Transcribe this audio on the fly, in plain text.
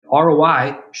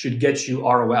ROI should get you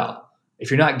ROL. If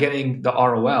you're not getting the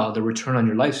ROL, the return on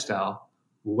your lifestyle,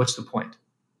 well, what's the point?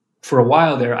 For a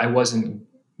while there, I wasn't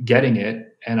getting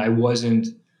it, and I wasn't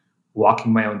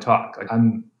walking my own talk. Like,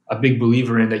 I'm a big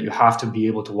believer in that you have to be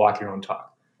able to walk your own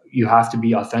talk. You have to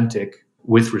be authentic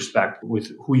with respect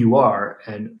with who you are.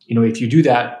 And, if you do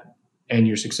that and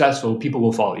you're successful, people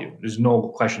will follow you. There's no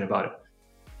question about it.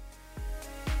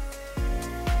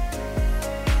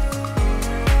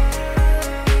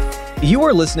 You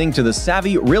are listening to the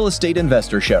Savvy Real Estate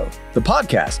Investor Show, the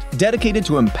podcast dedicated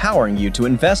to empowering you to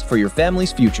invest for your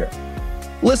family's future.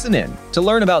 Listen in to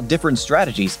learn about different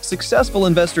strategies successful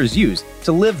investors use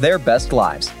to live their best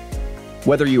lives.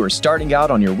 Whether you are starting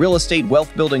out on your real estate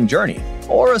wealth building journey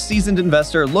or a seasoned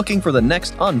investor looking for the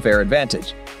next unfair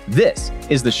advantage, this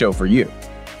is the show for you.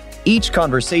 Each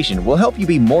conversation will help you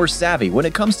be more savvy when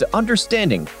it comes to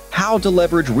understanding how to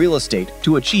leverage real estate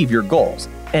to achieve your goals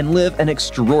and live an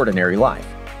extraordinary life.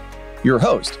 Your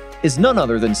host is none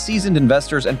other than seasoned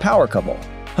investors and power couple,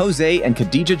 Jose and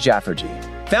Khadija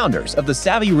Jafferji, founders of the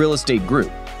Savvy Real Estate Group,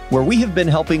 where we have been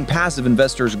helping passive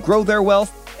investors grow their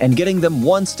wealth and getting them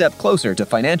one step closer to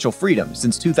financial freedom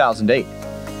since 2008.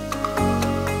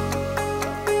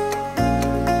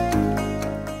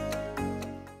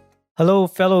 Hello,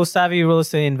 fellow Savvy Real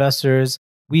Estate investors.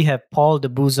 We have Paul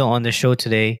DeBuzo on the show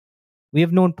today. We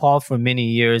have known Paul for many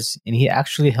years, and he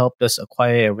actually helped us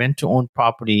acquire a rent-to-own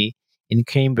property in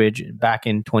Cambridge back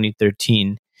in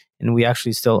 2013, and we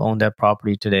actually still own that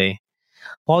property today.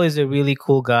 Paul is a really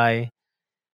cool guy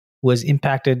who has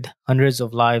impacted hundreds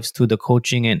of lives through the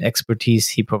coaching and expertise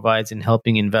he provides in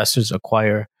helping investors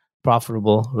acquire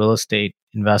profitable real estate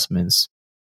investments.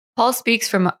 Paul speaks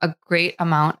from a great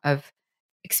amount of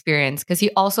experience because he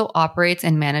also operates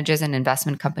and manages an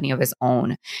investment company of his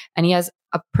own. And he has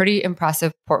a pretty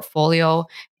impressive portfolio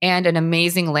and an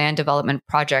amazing land development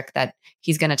project that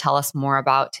he's going to tell us more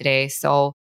about today.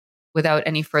 So without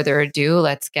any further ado,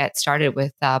 let's get started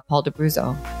with Paul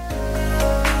DeBuzo.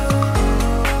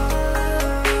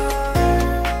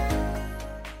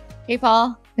 Hey,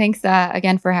 Paul. Thanks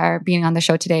again for being on the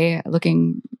show today.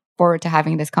 Looking forward to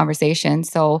having this conversation.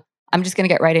 So I'm just going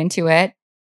to get right into it.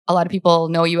 A lot of people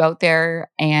know you out there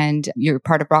and you're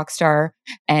part of Rockstar.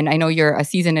 And I know you're a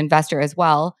seasoned investor as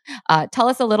well. Tell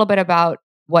us a little bit about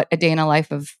what a day in the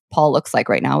life of Paul looks like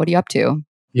right now. What are you up to?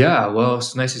 Yeah, well,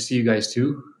 it's nice to see you guys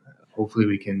too. Hopefully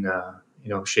we can,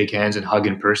 shake hands and hug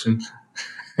in person.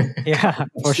 Yeah,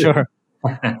 for sure.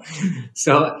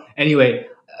 So anyway,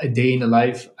 a day in the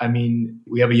life. I mean,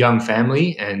 we have a young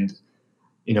family and,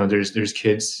 there's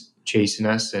kids chasing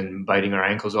us and biting our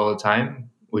ankles all the time,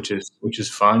 which is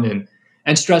fun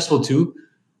and stressful too.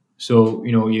 So,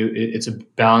 it's a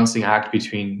balancing act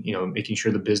between, making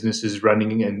sure the business is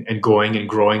running and going and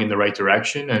growing in the right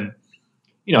direction. And,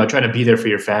 trying to be there for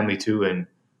your family too. And,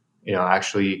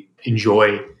 actually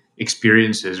enjoy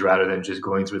experiences rather than just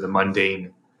going through the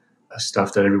mundane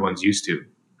stuff that everyone's used to.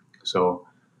 So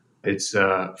it's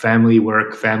family,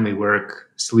 work,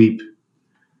 sleep,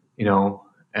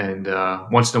 and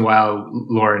once in a while,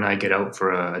 Laura and I get out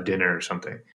for a dinner or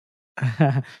something.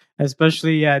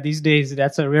 Especially these days,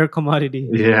 that's a rare commodity.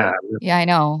 Yeah. Yeah, I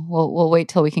know. We'll wait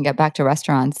till we can get back to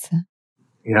restaurants.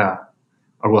 Yeah.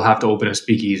 Or we'll have to open a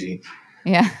speakeasy.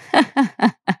 Yeah.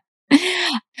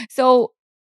 So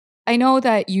I know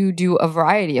that you do a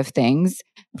variety of things.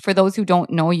 For those who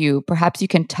don't know you, perhaps you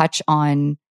can touch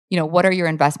on, what are your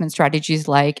investment strategies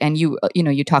like? And you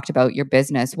talked about your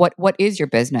business. What is your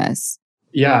business?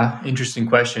 Yeah, interesting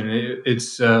question.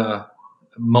 It's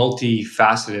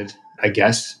multifaceted, I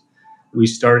guess. We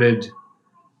started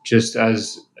just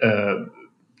as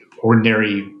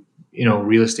ordinary,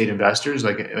 real estate investors,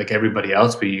 like everybody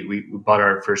else. We bought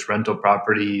our first rental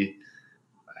property.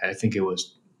 I think it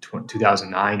was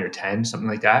 2009 or 10, something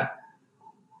like that.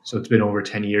 So it's been over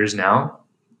 10 years now,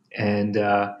 and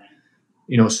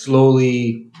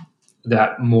slowly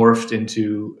that morphed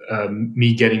into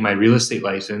me getting my real estate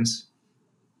license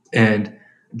and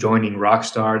joining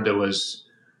Rockstar. There was,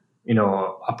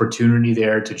 opportunity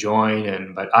there to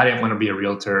join, but I didn't want to be a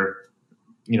realtor,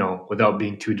 without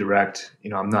being too direct.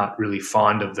 I'm not really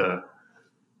fond of the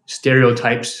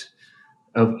stereotypes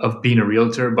of being a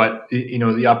realtor, but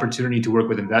the opportunity to work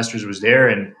with investors was there,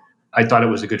 and I thought it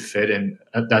was a good fit, and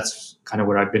that's kind of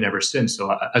where I've been ever since.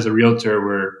 So as a realtor,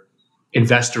 we're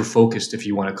investor focused, if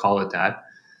you want to call it that.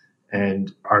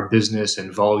 And our business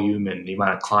and volume and the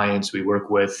amount of clients we work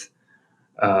with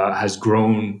has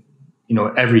grown,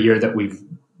 every year that we've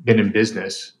been in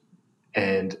business.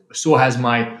 And so has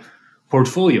my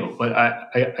portfolio. But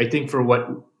I think for what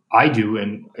I do,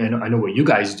 and I know what you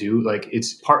guys do, like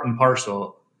it's part and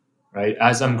parcel right?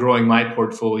 As I'm growing my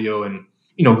portfolio and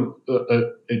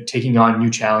taking on new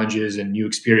challenges and new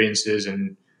experiences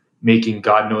and making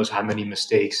God knows how many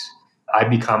mistakes, I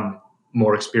become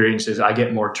more experienced as I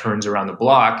get more turns around the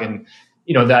block, and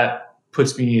that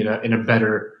puts me in a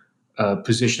better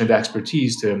position of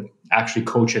expertise to actually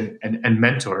coach and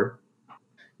mentor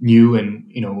new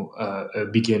and a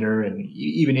beginner and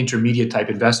even intermediate type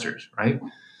investors, right?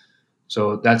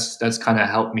 So that's kind of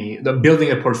helped me. The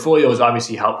building a portfolio has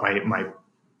obviously helped my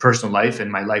personal life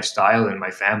and my lifestyle and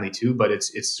my family too, but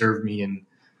it's served me in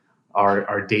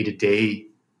our day-to-day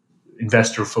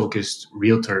investor focused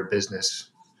realtor business.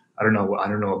 I don't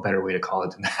know a better way to call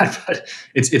it than that, but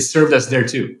it's served us there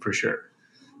too, for sure.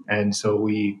 And so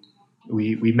we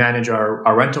manage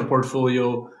our rental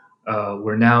portfolio.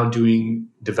 We're now doing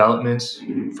developments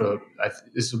for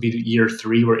this will be the year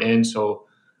 3 we're in. So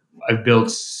I've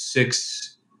built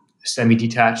 6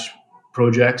 semi-detached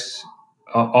projects,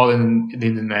 all in the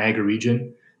Niagara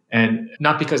region. And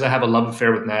not because I have a love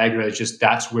affair with Niagara, it's just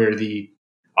that's where the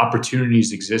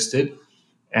opportunities existed.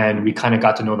 And we kind of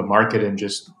got to know the market and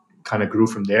just kind of grew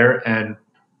from there. And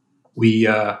we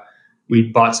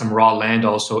bought some raw land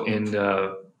also in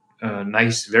the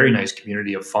very nice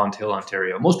community of Fonthill,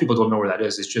 Ontario. Most people don't know where that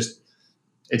is.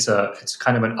 It's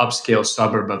kind of an upscale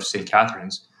suburb of St.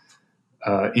 Catharines,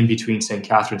 in between St.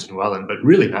 Catharines and Welland, but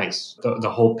really nice. The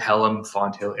whole Pelham,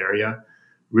 Fonthill area,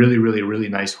 really, really, really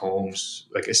nice homes,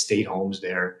 like estate homes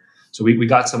there. So we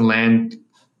got some land,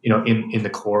 in the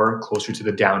core, closer to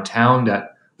the downtown,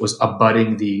 that was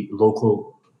abutting the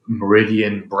local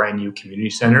Meridian brand new community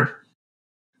center.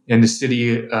 And the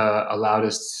city allowed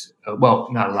us, well,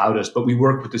 not allowed us, but we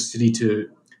worked with the city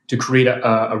to create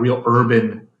a real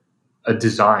urban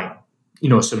design.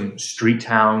 Some street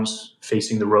towns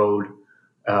facing the road,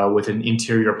 with an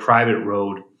interior private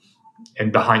road,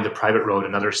 and behind the private road,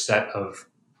 another set of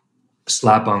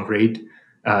slab on grade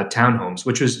townhomes,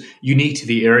 which was unique to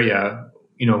the area.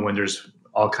 When there's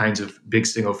all kinds of big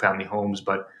single family homes,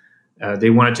 but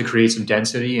they wanted to create some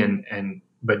density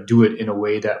but do it in a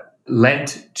way that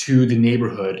lent to the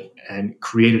neighborhood and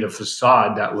created a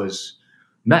facade that was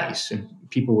nice and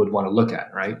people would want to look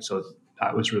at, right? So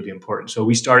that was really important. So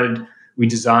we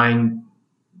designed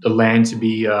the land to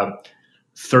be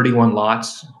 31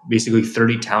 lots, basically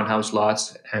 30 townhouse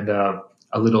lots, and a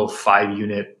little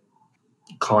 5-unit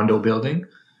condo building.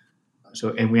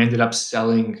 And we ended up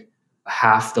selling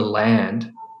half the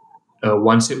land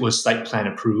once it was site plan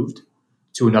approved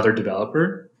to another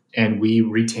developer, and we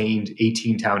retained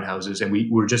 18 townhouses, and we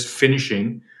were just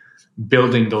finishing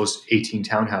building those 18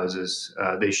 townhouses.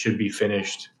 They should be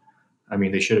finished. I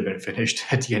mean, they should have been finished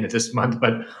at the end of this month,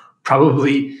 but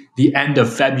probably the end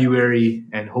of February,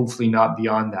 and hopefully not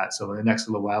beyond that. So in the next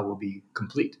little while, we'll be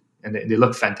complete, and they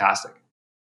look fantastic.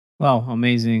 Wow,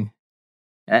 amazing.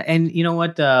 And you know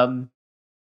what?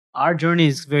 Our journey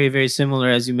is very, very similar.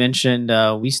 As you mentioned,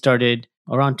 we started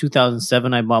around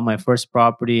 2007. I bought my first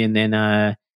property, and then,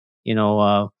 I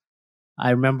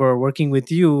remember working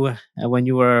with you when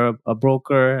you were a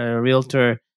broker, a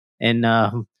realtor, and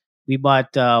we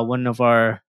bought one of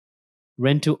our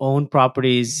rent-to-own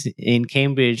properties in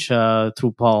Cambridge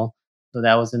through Paul. So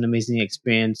that was an amazing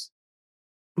experience.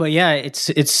 But yeah,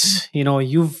 it's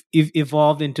you've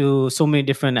evolved into so many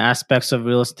different aspects of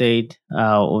real estate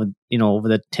over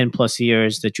the 10 plus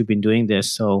years that you've been doing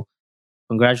this. So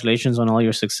congratulations on all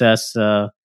your success,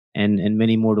 and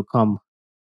many more to come.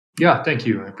 Yeah, thank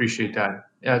you. I appreciate that.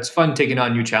 Yeah, it's fun taking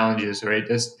on new challenges, right?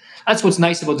 That's what's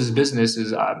nice about this business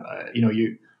is,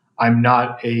 I'm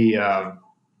not a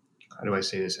how do I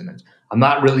say this? I'm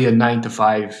not really a 9 to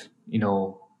 5,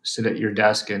 sit at your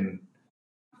desk and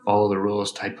follow the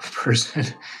rules type of person.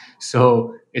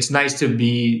 So it's nice to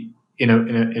be in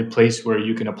a place where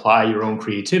you can apply your own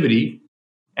creativity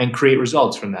and create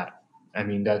results from that. I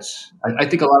mean, I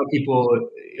think a lot of people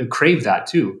crave that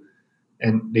too,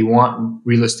 and they want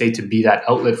real estate to be that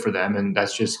outlet for them, and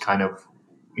that's just kind of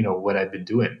what I've been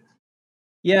doing.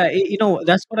 Yeah,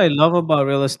 that's what I love about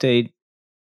real estate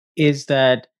is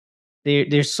that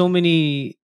there's so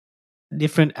many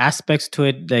different aspects to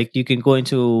it. Like you can go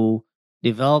into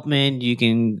development, you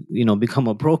can become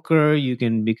a broker, you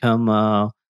can become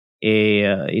do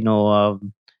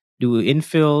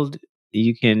infill,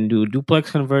 you can do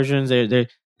duplex conversions. There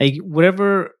like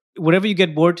whatever you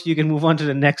get bored, you can move on to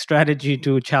the next strategy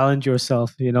to challenge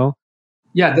yourself.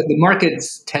 Yeah, the market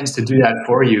tends to do that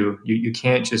for you. You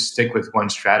can't just stick with one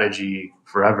strategy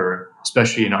forever,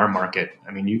 especially in our market.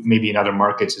 I mean, maybe in other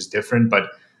markets is different, but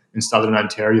in Southern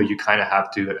Ontario, you kind of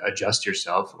have to adjust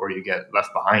yourself, or you get left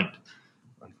behind,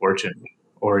 unfortunately,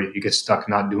 or you get stuck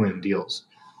not doing deals.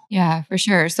 Yeah, for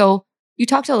sure. So You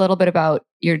talked a little bit about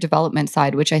your development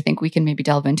side, which I think we can maybe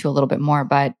delve into a little bit more.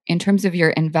 But in terms of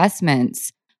your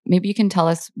investments, maybe you can tell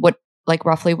us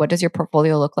roughly, what does your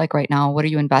portfolio look like right now? What are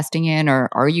you investing in, or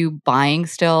are you buying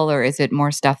still, or is it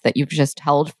more stuff that you've just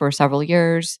held for several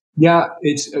years? Yeah,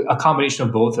 it's a combination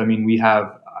of both. I mean, we have,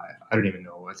 I don't even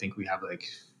know, I think we have like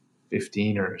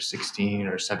 15 or 16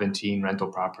 or 17 rental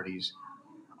properties.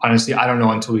 Honestly, I don't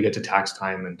know until we get to tax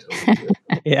time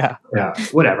Yeah. yeah,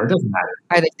 whatever. It doesn't matter.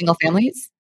 Are they single families?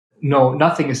 No,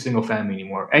 nothing is single family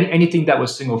anymore. Anything that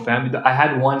was single family, I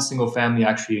had one single family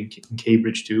actually in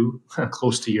Cambridge too,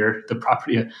 close to the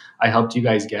property I helped you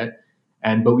guys get.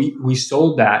 But we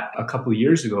sold that a couple of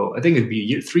years ago. I think it'd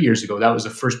be 3 years ago. That was the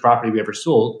first property we ever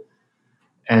sold.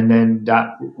 And then that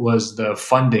was the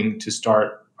funding to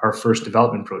start our first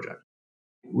development project.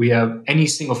 We have any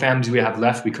single families we have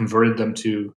left, we converted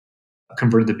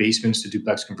the basements to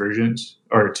duplex conversions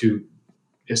or to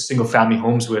single family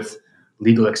homes with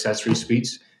legal accessory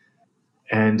suites.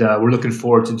 And we're looking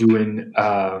forward to doing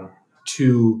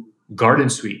 2 garden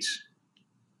suites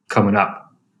coming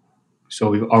up. So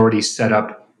we've already set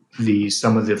up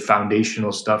some of the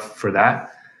foundational stuff for that.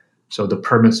 So the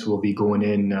permits will be going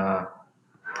in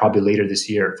probably later this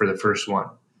year for the first one.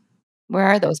 Where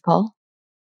are those, Paul?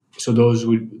 So those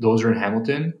are in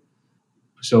Hamilton.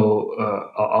 So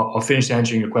I'll finish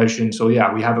answering your question. So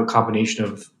yeah, we have a combination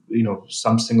of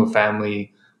some single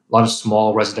family, a lot of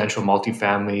small residential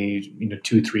multifamily,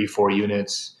 2, 3, 4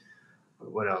 units.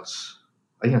 What else?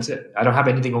 I think that's it. I don't have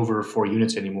anything over 4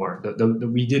 units anymore.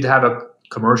 We did have a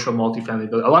commercial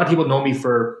multifamily. A lot of people know me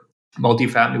for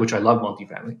multifamily, which I love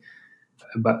multifamily.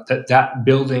 But that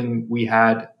building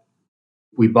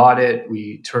we bought it.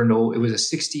 It was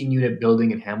a 16-unit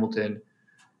building in Hamilton.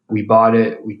 We bought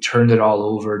it. We turned it all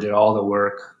over, did all the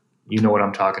work. You know what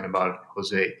I'm talking about,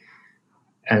 Jose.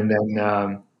 And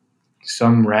then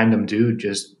some random dude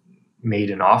just made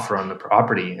an offer on the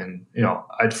property. And,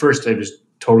 at first I just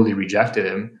totally rejected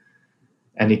him.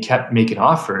 And he kept making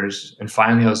offers. And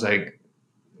finally I was like,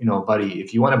 buddy,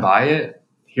 if you want to buy it,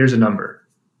 here's a number.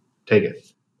 Take it.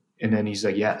 And then he's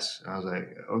like, yes. And I was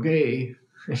like, okay,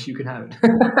 you can have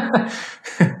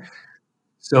it.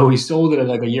 So we sold it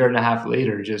like a year and a half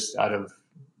later, just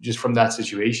from that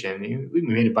situation. We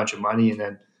made a bunch of money, and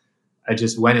then I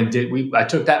just went and I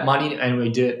took that money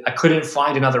and I couldn't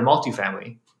find another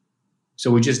multifamily.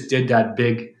 So we just did that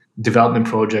big development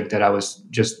project that I was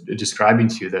just describing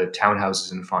to you, the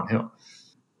townhouses in Fonthill.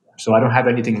 So I don't have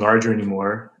anything larger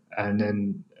anymore. And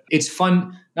then it's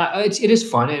fun. It is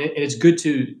fun, and it's good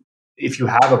to, if you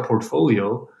have a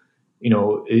portfolio,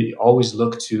 always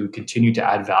look to continue to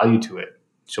add value to it.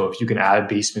 So if you can add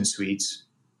basement suites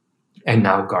and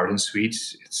now garden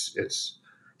suites, it's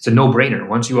a no-brainer.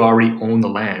 Once you already own the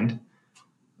land,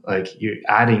 like, you're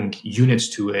adding units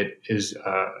to it is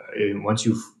once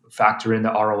you factor in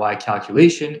the ROI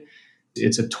calculation,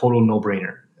 it's a total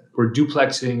no-brainer. We're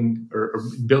duplexing or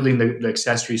building the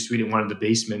accessory suite in one of the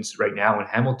basements right now in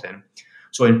Hamilton.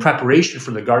 So in preparation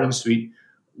for the garden suite,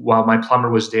 while my plumber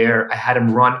was there, I had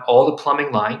him run all the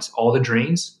plumbing lines, all the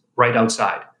drains right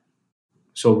outside.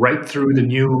 So right through the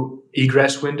new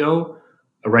egress window,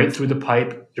 right through the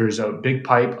pipe, there's a big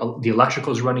pipe. The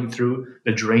electrical is running through,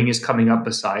 the drain is coming up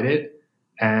beside it,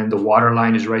 and the water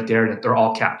line is right there, and they're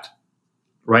all capped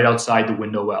right outside the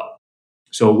window well.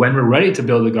 So when we're ready to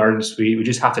build the garden suite, we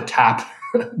just have to tap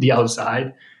the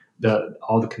outside,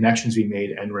 all the connections we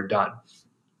made, and we're done.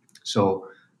 So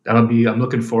I'm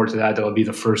looking forward to that. That'll be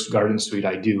the first garden suite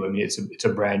I do. I mean, it's a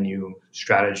brand new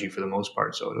strategy for the most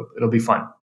part. So it'll be fun.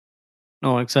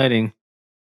 Oh, exciting.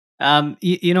 Can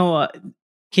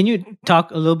you talk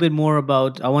a little bit more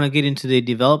about, I want to get into the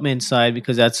development side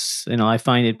because that's, I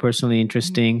find it personally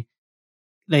interesting.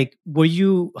 Like,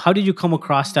 how did you come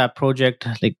across that project?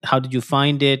 Like, how did you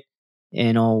find it?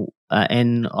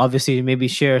 And obviously maybe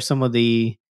share some of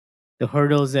the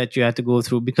hurdles that you had to go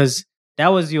through, because that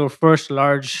was your first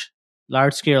large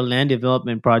scale land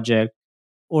development project.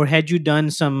 Or had you done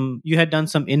some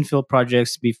infill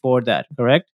projects before that,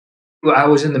 correct? Well, I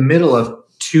was in the middle of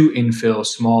 2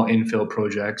 small infill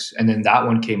projects, and then that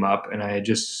one came up, and I had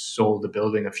just sold the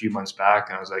building a few months back,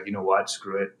 and I was like, you know what,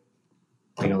 screw it,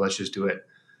 let's just do it.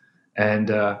 And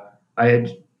I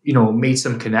had, made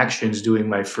some connections doing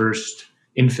my first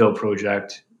infill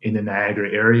project in the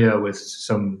Niagara area with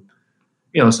some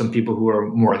people who are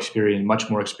much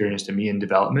more experienced than me in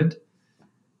development.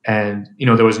 And,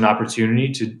 there was an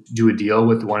opportunity to do a deal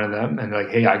with one of them, and they're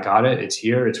like, hey, I got it. It's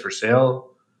here. It's for sale.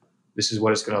 This is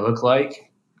what it's going to look like.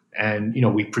 And,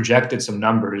 we projected some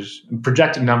numbers.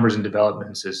 Projecting numbers in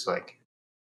developments is like,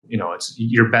 it's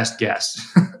your best guess.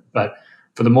 But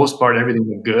for the most part, everything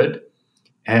went good.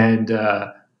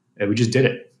 and we just did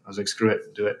it. I was like, screw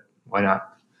it, do it. Why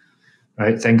not?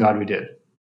 Right? Thank God we did.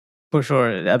 For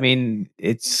sure. I mean,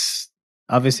 it's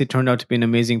obviously turned out to be an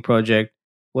amazing project.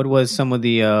 What was some of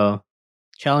the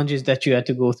challenges that you had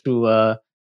to go through?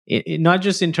 Not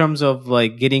just in terms of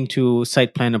like getting to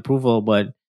site plan approval,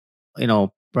 but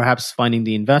perhaps finding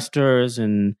the investors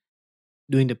and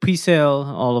doing the pre-sale,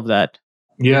 all of that.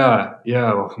 Yeah.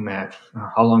 Oh, man,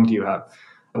 how long do you have?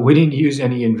 We didn't use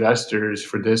any investors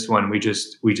for this one. We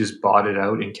just bought it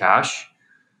out in cash,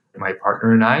 my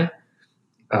partner and I.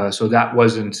 So that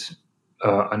wasn't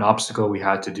an obstacle we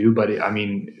had to do. But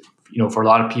for a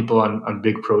lot of people on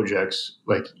big projects,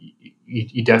 like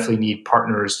you definitely need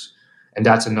partners, and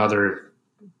that's another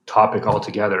topic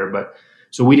altogether. But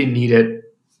so we didn't need it.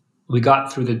 We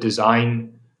got through the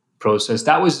design process.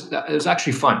 It was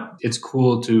actually fun. It's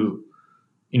cool to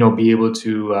be able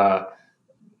to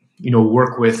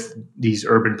work with these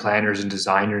urban planners and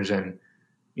designers and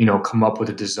come up with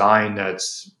a design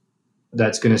that's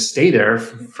going to stay there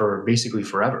for basically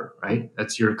forever, right?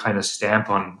 That's your kind of stamp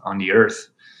on the earth.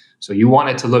 So you want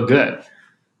it to look good,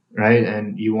 right?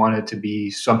 And you want it to be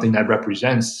something that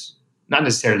represents not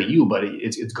necessarily you, but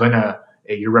it's gonna,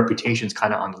 your reputation's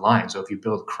kind of on the line. So if you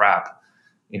build crap,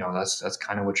 that's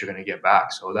kind of what you're going to get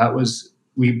back. So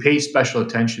we paid special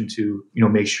attention to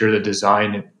make sure the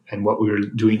design and what we were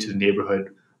doing to the neighborhood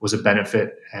was a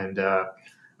benefit. And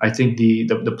I think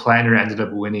the planner ended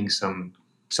up winning some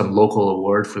local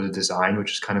award for the design,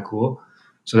 which is kind of cool.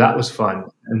 So that was fun.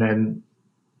 And then,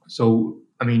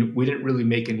 we didn't really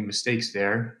make any mistakes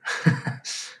there,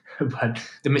 but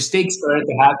the mistakes started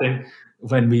to happen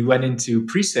when we went into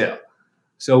pre-sale.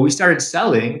 So we started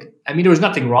selling. There was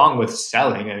nothing wrong with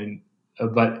selling,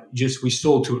 but just we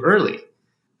sold too early.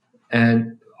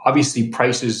 And obviously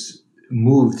prices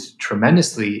moved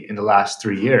tremendously in the last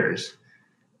 3 years.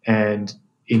 And,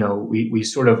 we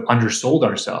sort of undersold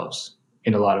ourselves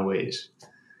in a lot of ways,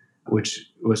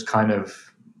 which was kind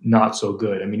of not so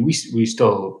good. We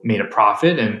still made a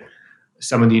profit, and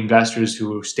some of the investors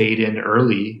who stayed in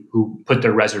early, who put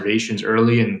their reservations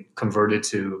early and converted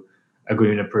to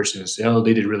agreement of purchase and sale,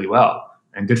 they did really well,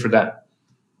 and good for them.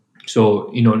 So,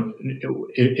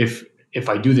 if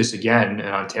I do this again in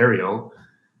Ontario,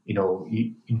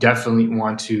 you definitely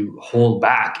want to hold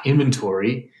back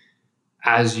inventory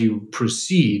as you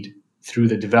proceed through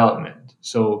the development.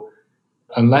 So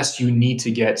unless you need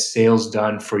to get sales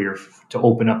done to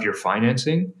open up your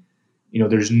financing,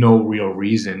 there's no real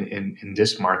reason in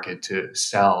this market to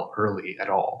sell early at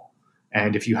all.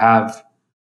 And if you have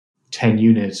 10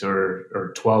 units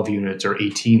or 12 units or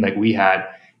 18 like we had,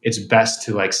 it's best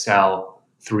to like sell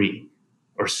 3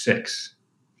 or 6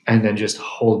 and then just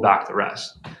hold back the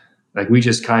rest. Like we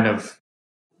just kind of,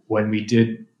 when we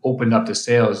did open up the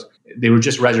sales, they were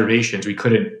just reservations. We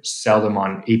couldn't sell them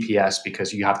on APS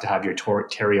because you have to have your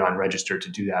Tarion registered to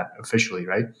do that officially,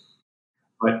 right?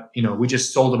 But, we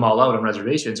just sold them all out on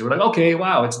reservations. And we're like, okay,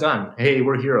 wow, it's done. Hey,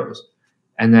 we're heroes.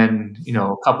 And then,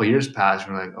 a couple of years passed.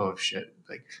 And we're like, oh, shit,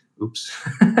 like, oops.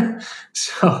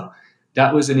 So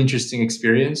that was an interesting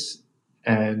experience.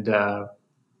 And,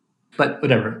 but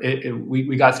whatever,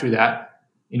 we got through that.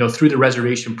 Through the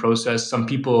reservation process, some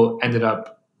people ended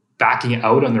up backing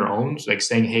out on their own, like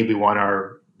saying, hey, we want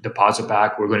our deposit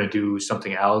back. We're going to do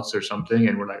something else or something.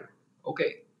 And we're like,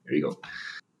 okay, here you go.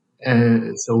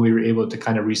 And so we were able to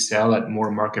kind of resell at more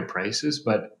market prices,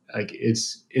 but like,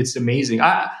 it's amazing.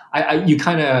 You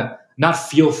kind of not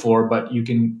feel for, but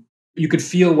you could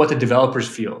feel what the developers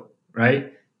feel,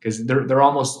 right? Because they're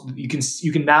almost, you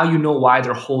can now, why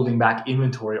they're holding back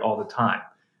inventory all the time,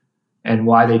 and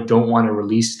why they don't want to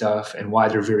release stuff, and why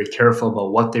they're very careful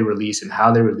about what they release and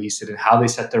how they release it and how they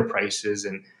set their prices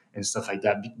and stuff like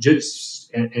that.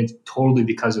 And totally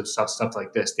because of stuff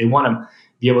like this. They want to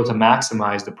be able to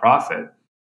maximize the profit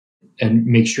and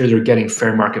make sure they're getting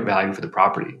fair market value for the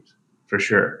property, for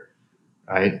sure.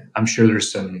 Right? I'm sure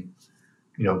there's some,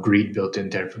 greed built in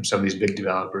there from some of these big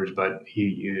developers, but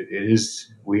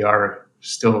we are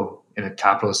still in a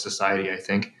capitalist society, I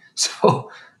think.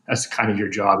 So that's kind of your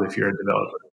job if you're a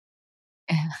developer.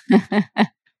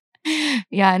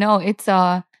 Yeah, no, it's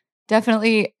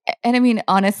definitely. And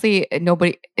honestly,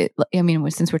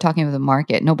 since we're talking about the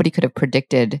market, nobody could have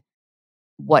predicted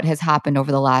what has happened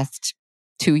over the last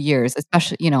 2 years,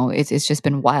 especially, it's just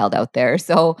been wild out there.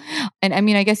 So, and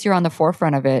I guess you're on the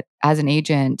forefront of it as an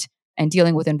agent and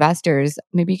dealing with investors.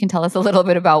 Maybe you can tell us a little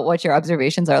bit about what your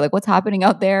observations are, like what's happening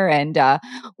out there, and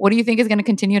what do you think is going to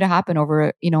continue to happen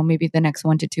over, maybe the next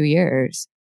 1 to 2 years?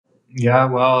 Yeah,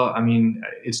 well,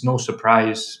 it's no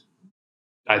surprise,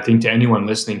 I think, to anyone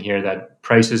listening here that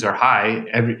prices are high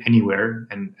anywhere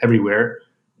and everywhere.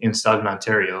 in Southern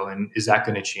Ontario. And is that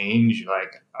going to change?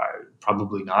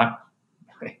 Probably not.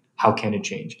 How can it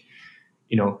change?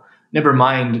 Never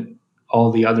mind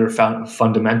all the other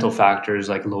fundamental factors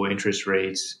like low interest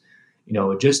rates.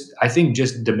 I think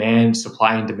just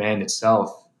supply and demand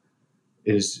itself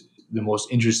is the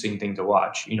most interesting thing to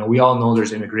watch. We all know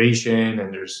there's immigration,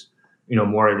 and there's,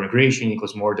 more immigration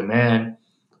equals more demand.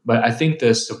 But I think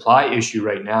the supply issue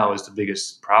right now is the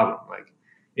biggest problem. Like,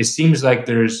 it seems like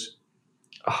there's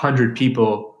 100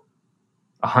 people,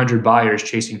 100 buyers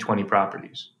chasing 20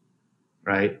 properties,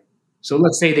 right? So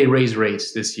let's say they raise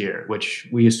rates this year, which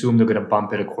we assume they're going to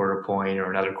bump it a quarter point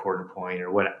or another quarter point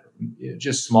or whatever.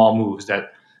 Just small moves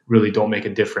that really don't make a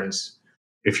difference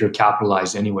if you're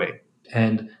capitalized anyway.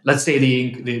 And let's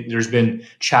say there's been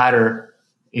chatter,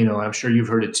 I'm sure you've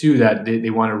heard it too, that they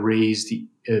want to raise the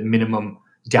minimum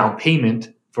down payment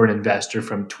for an investor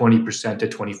from 20% to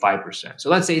 25%. So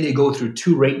let's say they go through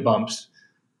 2 rate bumps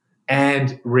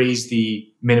and raise the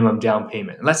minimum down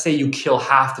payment. And let's say you kill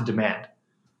half the demand.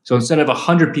 So instead of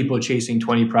 100 people chasing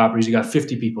 20 properties, you got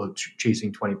 50 people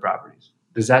chasing 20 properties.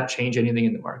 Does that change anything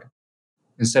in the market?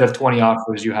 Instead of 20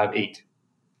 offers, you have 8.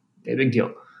 Okay, big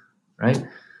deal, right?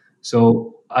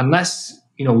 So unless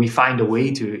we find a way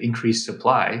to increase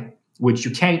supply, which you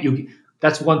can't,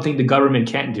 that's one thing the government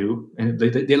can't do, and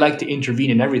they like to intervene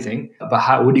in everything.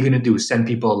 But what are you going to do? Send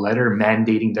people a letter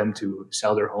mandating them to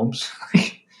sell their homes?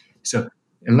 So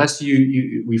unless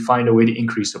we find a way to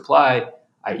increase supply,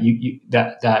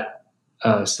 that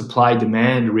supply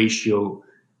demand ratio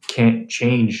can't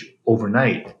change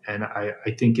overnight, and I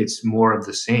think it's more of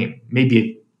the same.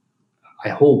 I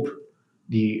hope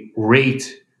the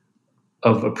rate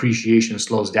of appreciation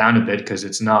slows down a bit, because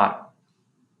it's not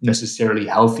necessarily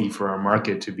healthy for our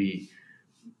market to be,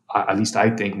 at least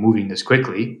I think, moving this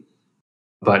quickly.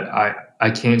 But I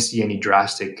can't see any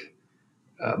drastic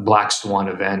black swan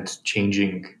event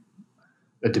changing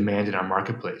the demand in our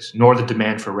marketplace, nor the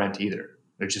demand for rent either.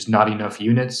 There's just not enough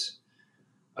units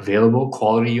available,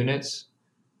 quality units.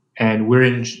 And we're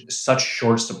in such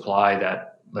short supply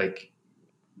that, like,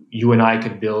 you and I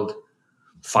could build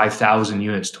 5,000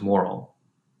 units tomorrow,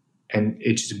 and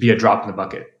it just be a drop in the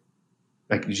bucket.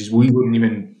 Like, we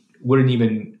wouldn't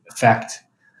even affect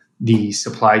the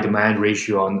supply demand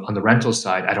ratio on the rental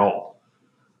side at all.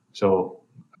 So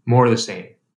more of the same.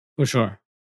 For sure.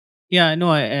 Yeah,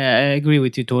 no, I agree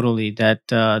with you totally that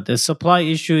the supply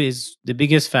issue is the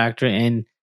biggest factor, and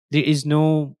there's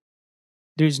no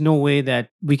way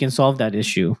that we can solve that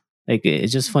issue. Like,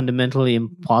 it's just fundamentally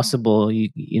impossible.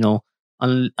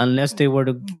 Unless they were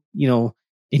to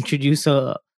introduce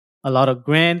a lot of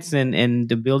grants, and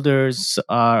the builders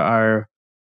are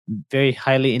very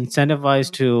highly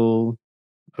incentivized to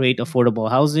create affordable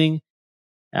housing,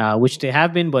 which they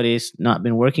have been, but it's not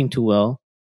been working too well.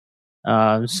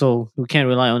 So we can't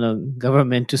rely on the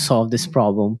government to solve this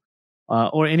problem,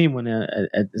 or anyone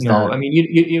No, I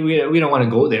mean, we don't want to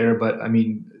go there, but I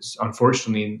mean,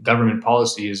 unfortunately, government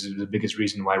policy is the biggest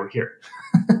reason why we're here.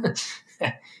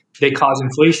 They cause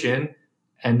inflation,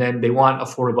 and then they want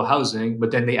affordable housing,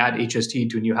 but then they add HST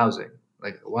to new housing.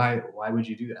 Like, why would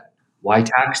you do that? Why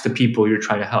tax the people you're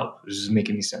trying to help? It doesn't make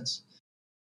any sense.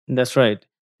 That's right.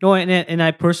 No, and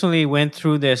I personally went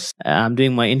through this. I'm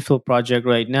doing my infill project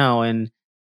right now, and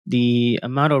the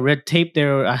amount of red tape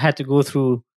there I had to go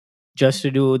through just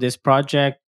to do this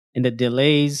project, and the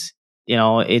delays,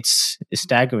 it's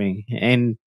staggering.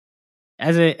 And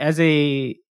as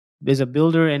a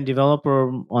builder and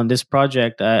developer on this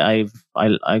project, I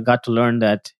got to learn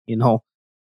that,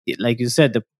 like you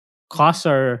said, the costs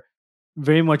are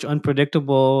very much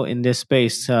unpredictable in this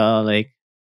space.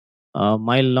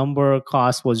 My lumber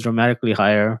cost was dramatically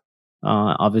higher,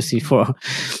 obviously, for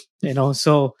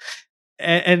so.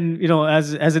 And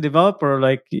as a developer,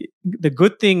 like, the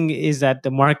good thing is that the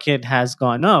market has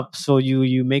gone up, so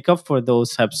you make up for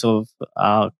those types of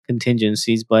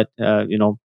contingencies. But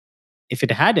if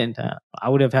it hadn't, I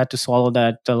would have had to swallow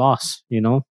that loss.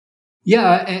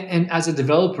 Yeah, and as a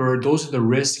developer, those are the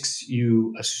risks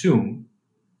you assume,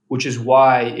 which is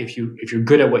why if you're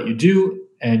good at what you do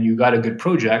and you got a good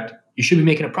project, you should be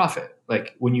making a profit.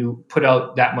 Like, when you put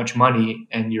out that much money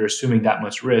and you're assuming that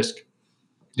much risk,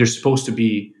 there's supposed to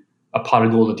be a pot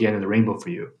of gold at the end of the rainbow for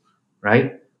you,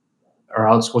 right? Or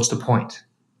else, what's the point?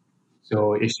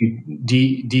 So if you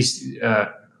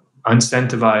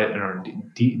incentivize or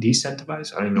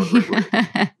decentivize, I don't know the right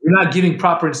word. You're not giving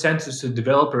proper incentives to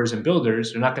developers and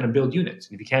builders, they're not going to build units.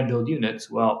 And if you can't build units,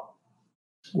 well,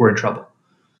 we're in trouble.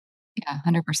 Yeah,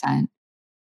 100%.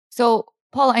 So,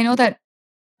 Paul, I know that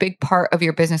big part of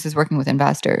your business is working with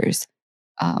investors.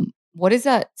 what does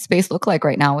that space look like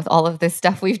right now with all of this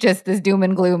stuff this doom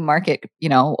and gloom market?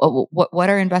 What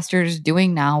are investors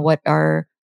doing now? What are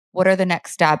the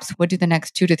next steps? What do the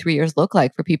next 2 to 3 years look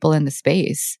like for people in the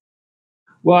space?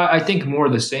 Well, I think more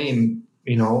of the same.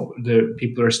 The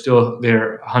people are still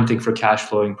they're hunting for cash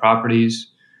flowing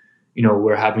properties.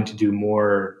 We're having to do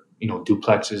more,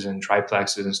 duplexes and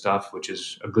triplexes and stuff, which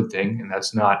is a good thing. And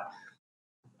that's not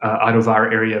out of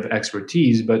our area of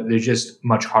expertise, but they're just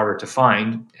much harder to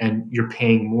find and you're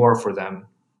paying more for them.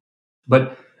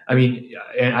 But I mean,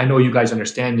 and I know you guys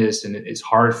understand this, and it's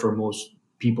hard for most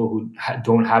people who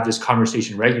don't have this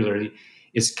conversation regularly.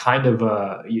 It's kind of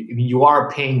you are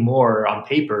paying more on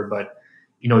paper, but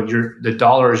the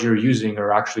dollars you're using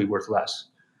are actually worth less.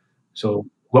 So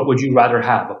what would you rather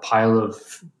have? A pile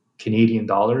of Canadian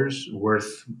dollars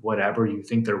worth whatever you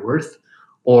think they're worth?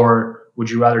 Or would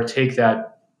you rather take that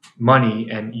money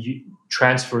and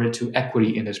transfer it to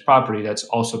equity in this property that's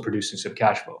also producing some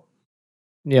cash flow?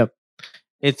 Yep.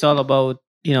 It's all about,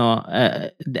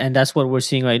 and that's what we're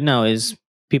seeing right now is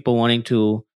people wanting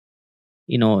to,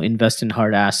 invest in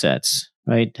hard assets,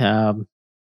 right? Because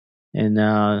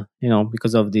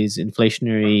of these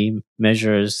inflationary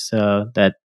measures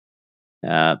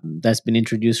that's been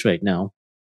introduced right now.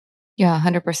 Yeah,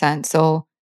 100%. So,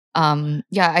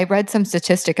 I read some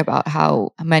statistic about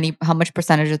how much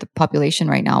percentage of the population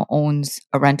right now owns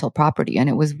a rental property, and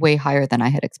it was way higher than I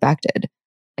had expected.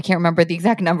 I can't remember the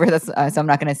exact number, so I'm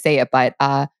not going to say it, but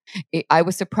I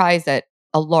was surprised that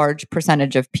a large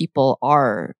percentage of people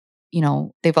are,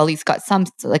 they've at least got some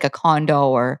like a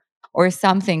condo or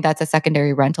something that's a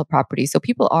secondary rental property. So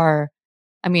people are,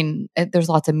 there's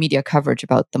lots of media coverage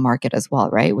about the market as well,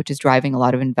 right? Which is driving a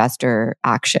lot of investor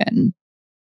action.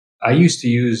 I used to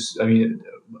use,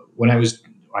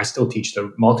 I still teach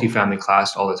the multifamily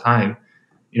class all the time.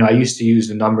 I used to use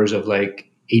the numbers of like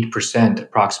 8%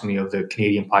 approximately of the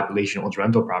Canadian population owns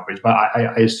rental properties, but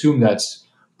I assume that's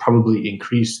probably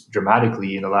increased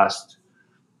dramatically in the last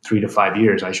 3 to 5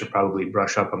 years. I should probably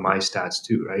brush up on my stats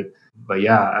too, right? But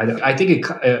yeah, I think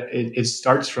it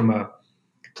starts from a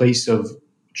place of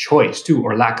choice too,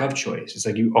 or lack of choice. It's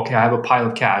like I have a pile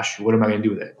of cash. What am I going to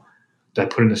do with it? Do I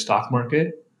put it in the stock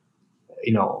market?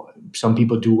 Some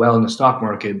people do well in the stock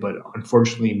market, but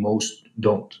unfortunately most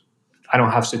don't. I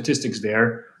don't have statistics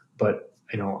there, but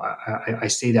I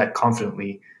say that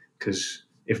confidently because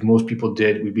if most people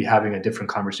did, we'd be having a different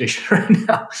conversation right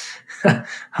now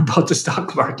about the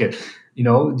stock market.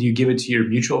 Do you give it to your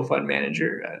mutual fund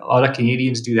manager? A lot of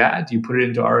Canadians do that. Do you put it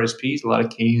into RSPs? A lot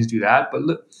of Canadians do that. But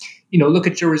look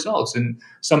at your results. And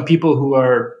some people who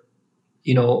are,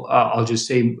 I'll just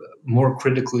say more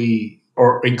critically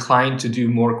or inclined to do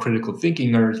more critical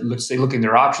thinking, or let's say looking at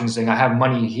their options saying, I have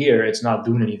money here, it's not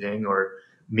doing anything, or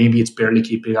maybe it's barely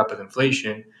keeping up with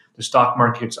inflation. The stock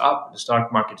market's up, the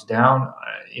stock market's down.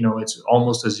 It's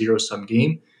almost a zero-sum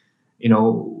game.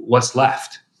 What's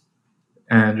left?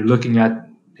 And you're looking at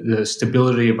the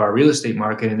stability of our real estate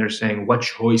market, and they're saying, what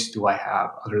choice do I have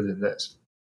other than this?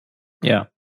 Yeah,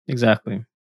 exactly.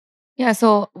 Yeah.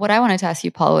 So what I wanted to ask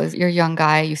you, Paul, is you're a young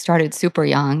guy. You started super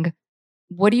young.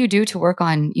 What do you do to work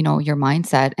on, your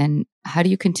mindset, and how do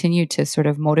you continue to sort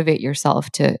of motivate yourself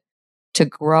to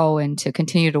grow and to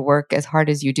continue to work as hard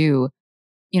as you do?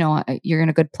 You're in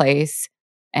a good place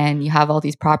and you have all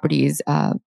these properties.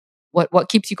 What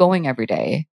keeps you going every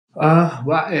day?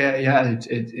 It's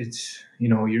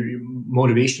your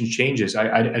motivation changes.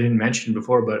 I didn't mention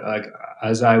before, but like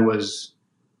as I was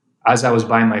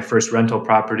buying my first rental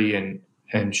property and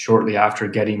shortly after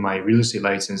getting my real estate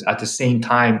license, at the same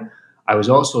time I was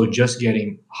also just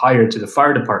getting hired to the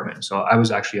fire department. So I was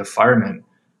actually a fireman.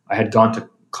 I had gone to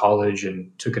college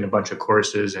and took in a bunch of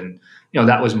courses, and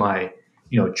that was my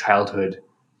childhood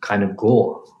kind of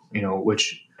goal,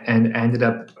 which and ended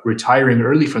up retiring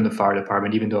early from the fire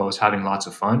department, even though I was having lots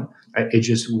of fun. I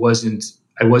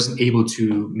wasn't able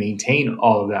to maintain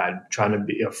all of that trying to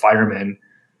be a fireman,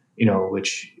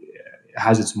 which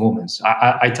has its moments.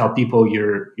 I tell people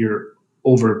you're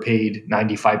overpaid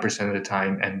 95% of the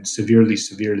time and severely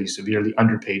severely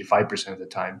underpaid 5% of the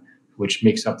time, which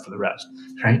makes up for the rest,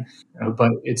 right? But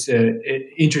it's an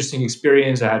interesting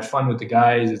experience. I had fun with the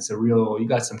guys. You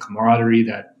got some camaraderie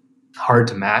that hard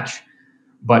to match.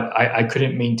 But I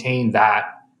couldn't maintain that,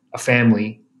 a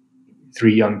family,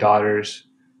 3 young daughters,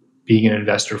 being an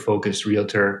investor-focused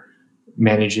realtor,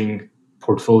 managing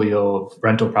portfolio of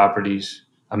rental properties.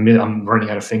 I'm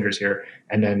running out of fingers here.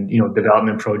 And then,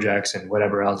 development projects and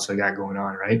whatever else I got going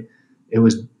on, right? It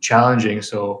was challenging.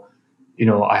 So,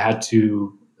 I had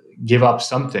to give up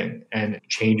something and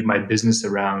change my business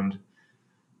around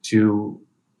to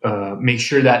make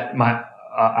sure that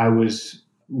I was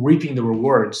reaping the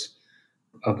rewards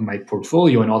of my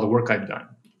portfolio and all the work I've done.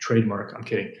 Trademark, I'm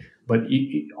kidding. But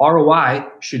ROI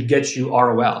should get you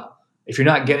ROL. If you're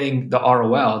not getting the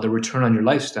ROL, the return on your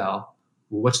lifestyle,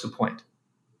 well, what's the point?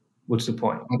 What's the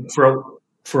point?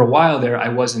 For a while there, I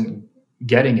wasn't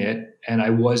getting it, and I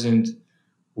wasn't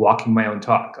walking my own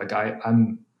talk. Like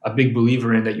I'm a big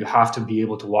believer in that you have to be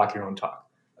able to walk your own talk.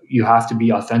 You have to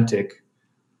be authentic,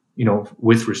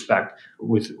 with respect,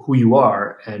 with who you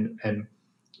are, and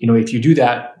if you do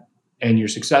that and you're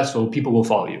successful, people will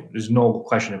follow you. There's no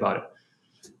question about it.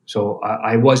 So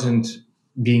I wasn't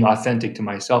being authentic to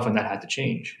myself, and that had to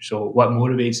change. So what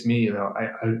motivates me,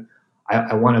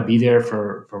 I want to be there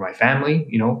for my family.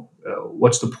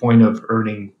 What's the point of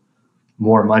earning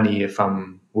more money if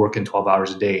I'm working 12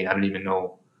 hours a day and I don't even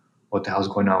know what the hell's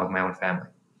going on with my own family?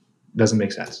 It doesn't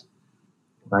make sense,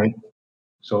 right?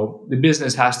 So the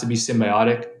business has to be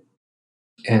symbiotic,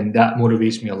 and that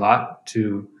motivates me a lot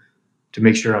to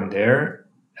make sure I'm there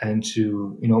and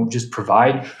to just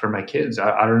provide for my kids.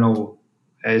 I don't know.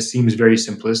 It seems very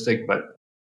simplistic, but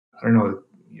I don't know.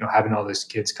 Having all these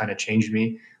kids kind of changed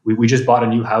me. We just bought a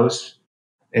new house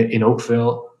in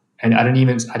Oakville, and I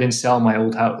didn't sell my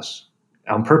old house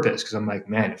on purpose, because I'm like,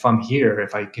 man, if I'm here,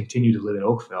 if I continue to live in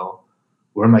Oakville,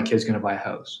 where are my kids going to buy a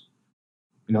house?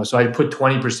 So I put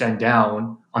 20%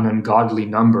 down on an ungodly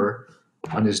number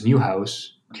on this new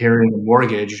house, carrying a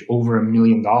mortgage over $1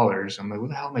 million. I'm like, what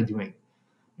the hell am I doing?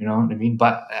 You know what I mean?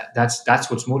 But that's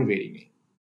what's motivating me,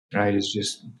 right? Is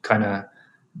just kind of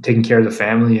taking care of the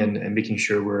family and making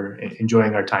sure we're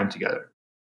enjoying our time together.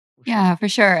 Yeah, for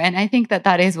sure. And I think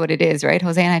that is what it is, right?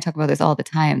 Jose and I talk about this all the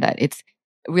time, that it's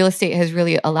real estate has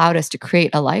really allowed us to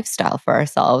create a lifestyle for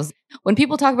ourselves. When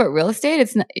people talk about real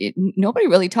estate, nobody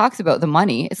really talks about the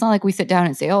money. It's not like we sit down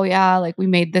and say, "Oh yeah, like we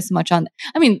made this much on."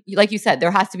 I mean, like you said, there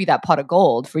has to be that pot of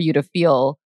gold for you to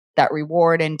feel that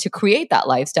reward and to create that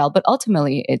lifestyle. But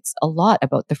ultimately, it's a lot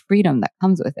about the freedom that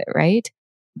comes with it, right?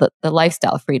 The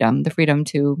lifestyle freedom, the freedom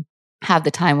to have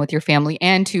the time with your family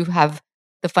and to have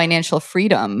the financial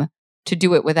freedom to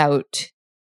do it without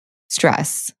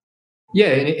stress. Yeah,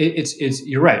 and it's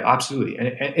you're right, absolutely,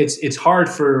 and it's hard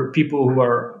for people who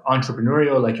are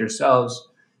entrepreneurial like yourselves.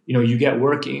 You get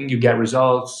working, you get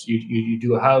results. You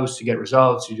do a house, you get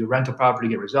results. You do a rental property,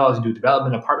 you get results. You do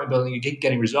development, apartment building, you keep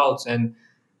getting results, and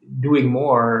doing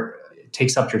more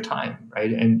takes up your time,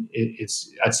 right? And it's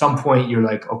at some point you're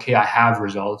like, okay, I have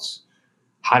results.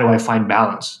 How do I find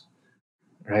balance,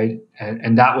 right?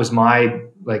 And that was my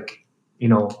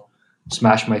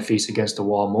smash my face against the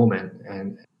wall moment.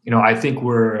 And I think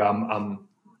we're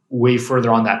way further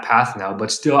on that path now,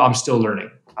 but I'm still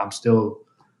learning. I'm still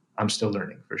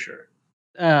learning for sure.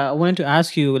 I wanted to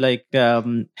ask you,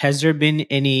 has there been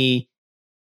any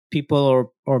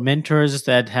people or mentors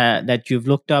that you've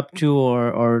looked up to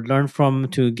or learned from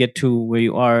to get to where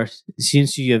you are,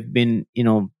 since you have been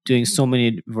doing so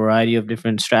many variety of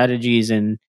different strategies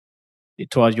and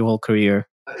throughout your whole career?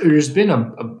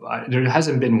 There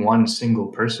hasn't been one single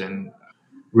person,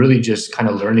 really just kind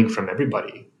of learning from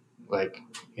everybody. I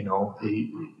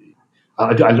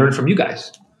learned from you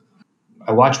guys.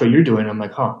 I watch what you're doing. I'm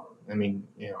like, huh. I mean,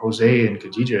 Jose and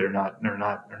Khadija are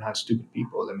not stupid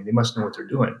people. I mean, they must know what they're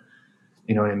doing.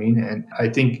 You know what I mean? And I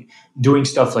think doing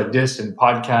stuff like this and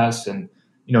podcasts and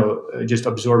just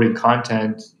absorbing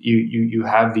content, you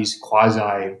have these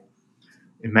quasi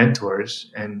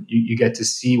mentors, and you get to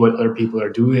see what other people are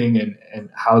doing and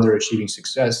how they're achieving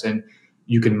success, and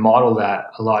you can model that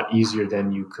a lot easier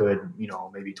than you could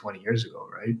maybe 20 years ago,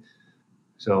 right?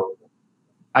 So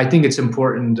I think it's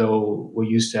important, though, what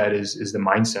you said is the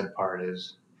mindset part.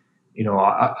 Is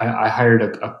I hired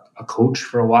a coach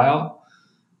for a while,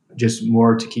 just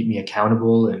more to keep me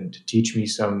accountable and to teach me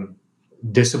some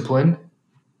discipline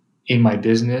in my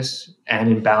business and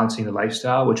in balancing the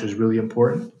lifestyle, which was really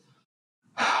important.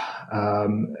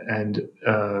 And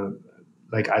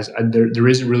there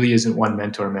isn't one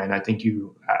mentor, man. I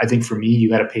think for me, you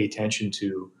got to pay attention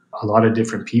to a lot of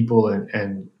different people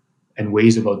and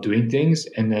ways about doing things.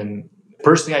 And then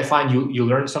personally, I find you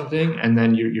learn something, and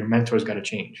then your mentor's got to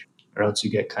change, or else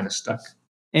you get kind of stuck.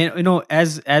 And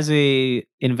as a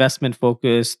investment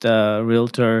focused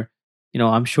realtor,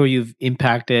 I'm sure you've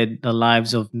impacted the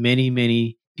lives of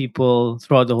many people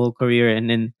throughout the whole career, and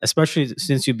then especially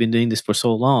since you've been doing this for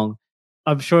so long.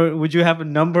 I'm sure. Would you have a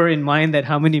number in mind that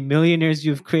how many millionaires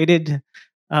you've created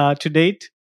to date?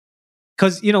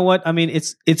 Because you know what I mean,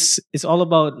 it's all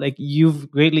about, like,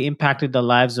 you've greatly impacted the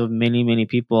lives of many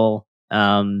people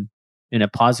in a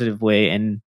positive way,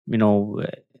 and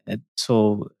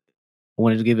so I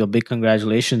wanted to give a big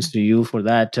congratulations to you for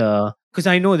that, because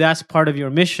I know that's part of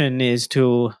your mission, is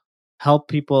to help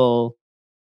people,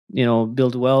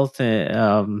 build wealth,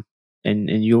 and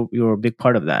you're a big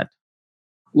part of that.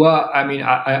 Well, I mean,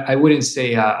 I wouldn't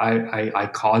say I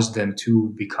caused them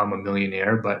to become a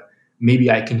millionaire, but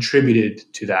maybe I contributed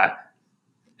to that.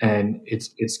 And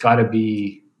it's got to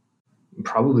be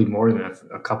probably more than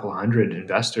a couple hundred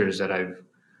investors that I've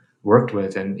worked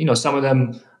with. And, some of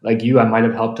them, like you, I might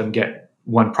have helped them get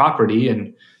one property,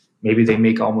 and maybe they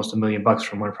make almost $1 million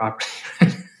from one property.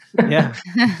 Yeah.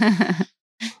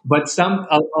 But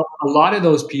a lot of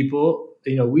those people,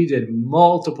 we did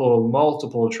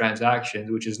multiple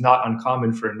transactions, which is not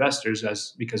uncommon for investors,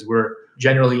 because we're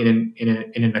generally in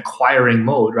an acquiring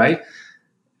mode, right?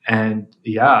 And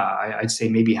yeah, I'd say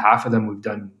maybe half of them we've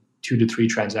done 2 to 3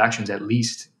 transactions at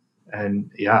least.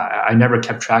 And yeah, I never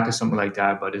kept track of something like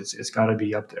that, but it's got to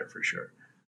be up there for sure.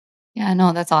 Yeah,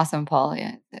 no, that's awesome, Paul.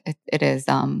 Yeah, it is.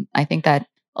 I think that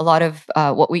a lot of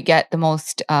what we get the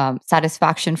most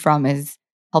satisfaction from is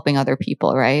helping other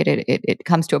people, right? It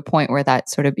comes to a point where that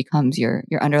sort of becomes your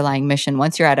underlying mission.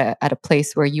 Once you're at a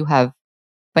place where you have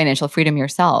financial freedom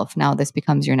yourself, now this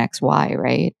becomes your next why,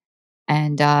 right?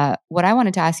 And what I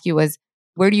wanted to ask you was,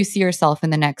 where do you see yourself in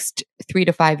the next 3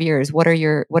 to 5 years? What are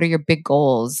your big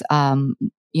goals?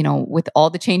 With all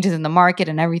the changes in the market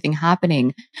and everything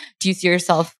happening, do you see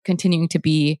yourself continuing to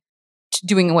be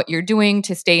doing what you're doing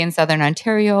to stay in Southern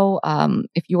Ontario?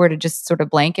 If you were to just sort of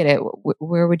blanket it,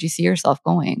 where would you see yourself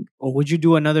going? Or would you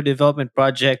do another development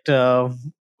project, or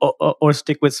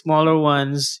stick with smaller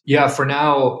ones? Yeah, for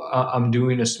now, I'm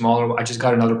doing a smaller one. I just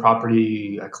got another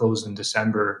property I closed in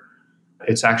December.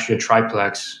 It's actually a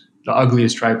triplex, the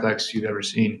ugliest triplex you've ever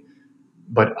seen,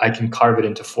 but I can carve it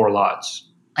into 4 lots.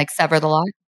 Like sever the lot?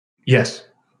 Yes,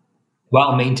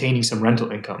 while maintaining some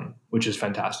rental income, which is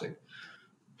fantastic.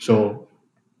 So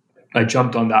I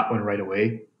jumped on that one right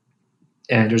away.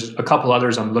 And there's a couple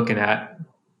others I'm looking at,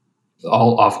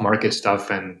 all off-market stuff,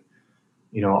 and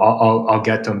I'll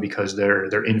get them because they're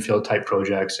infill type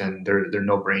projects, and they're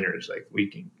no-brainers. Like,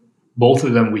 both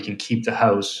of them we can keep the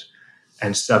house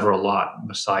and sever a lot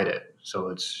beside it. So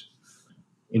it's,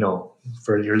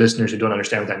 for your listeners who don't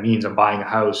understand what that means, I'm buying a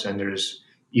house and there's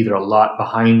either a lot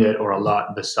behind it or a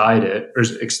lot beside it.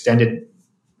 There's extended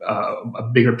a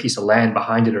bigger piece of land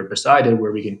behind it or beside it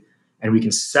where we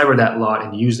can sever that lot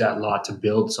and use that lot to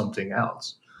build something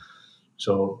else.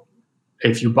 So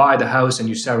if you buy the house and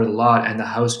you sever the lot, and the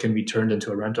house can be turned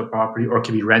into a rental property or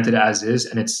can be rented as is,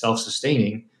 and it's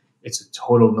self-sustaining, it's a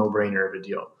total no-brainer of a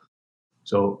deal.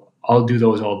 So I'll do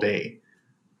those all day.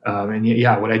 And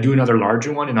yeah, would I do another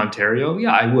larger one in Ontario?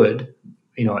 Yeah, I would,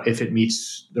 if it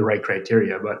meets the right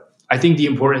criteria. But I think the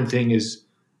important thing is,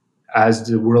 as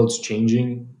the world's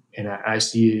changing, and I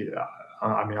see,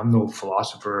 I'm no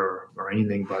philosopher or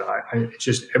anything, but it's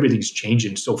just, everything's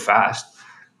changing so fast.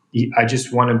 I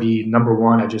just want to be, number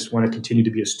one, I just want to continue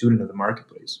to be a student of the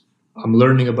marketplace. I'm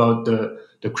learning about the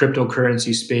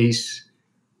cryptocurrency space,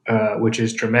 which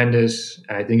is tremendous.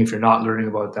 And I think if you're not learning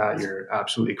about that, you're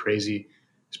absolutely crazy,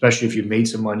 especially if you've made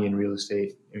some money in real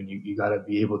estate. I mean, you got to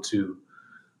be able to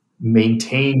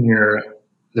maintain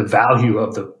the value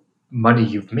of the money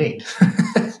you've made.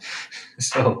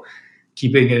 So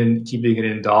keeping it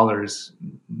in dollars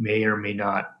may or may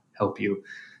not help you.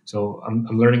 So I'm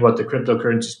learning about the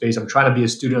cryptocurrency space. I'm trying to be a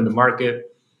student of the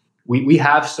market. We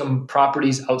have some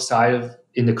properties outside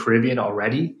in the Caribbean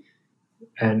already,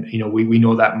 and we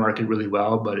know that market really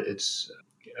well. But it's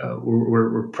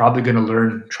we're probably going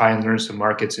to try and learn some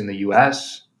markets in the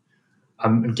U.S.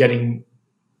 I'm getting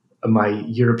my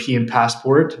European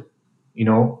passport.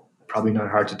 Probably not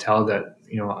hard to tell that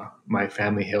my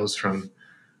family hails from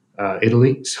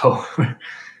Italy, so.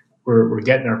 We're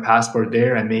getting our passport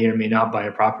there. I may or may not buy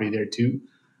a property there too.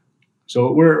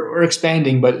 So we're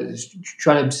expanding, but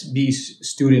trying to be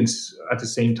students at the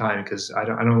same time, because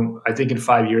I think in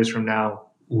 5 years from now,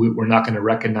 we're not going to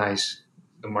recognize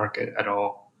the market at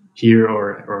all here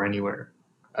or anywhere.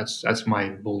 That's my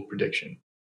bold prediction.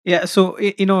 Yeah. So,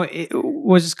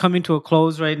 we're just coming to a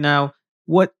close right now.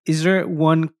 What is there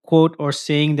one quote or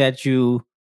saying that you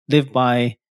live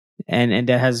by and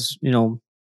that has,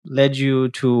 led you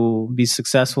to be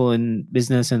successful in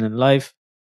business and in life?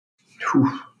 You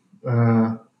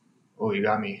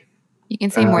got me. You can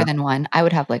say more than one. I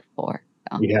would have like 4.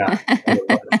 So. Yeah.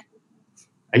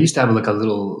 I used to have like a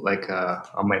little,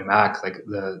 on my Mac, like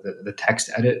the text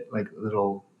edit, like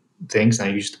little things, and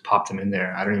I used to pop them in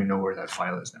there. I don't even know where that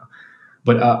file is now.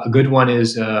 But a good one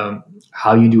is,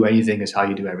 how you do anything is how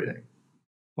you do everything.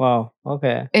 Wow.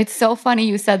 Okay. It's so funny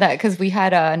you said that, because we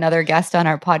had another guest on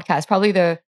our podcast,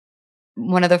 probably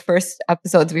one of the first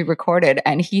episodes we recorded,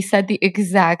 and he said the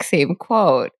exact same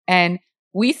quote. And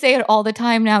we say it all the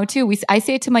time now too. I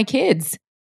say it to my kids.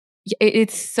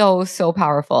 It's so, so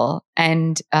powerful.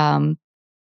 And,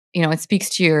 it speaks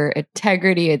to your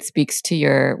integrity. It speaks to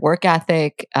your work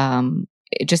ethic.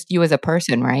 Just you as a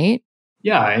person, right?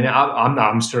 Yeah. And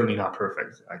I'm certainly not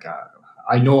perfect. Like,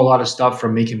 I know a lot of stuff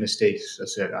from making mistakes.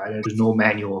 That's it. There's no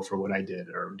manual for what I did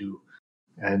or do.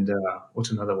 And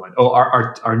what's another one? Oh,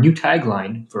 our new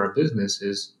tagline for our business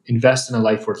is invest in a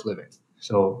life worth living.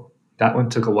 So that one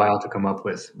took a while to come up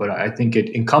with, but I think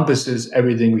it encompasses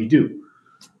everything we do.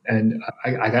 And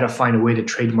I got to find a way to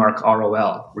trademark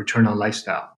ROL, return on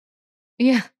lifestyle.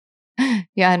 Yeah.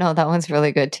 Yeah, no, that one's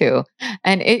really good too.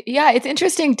 And it's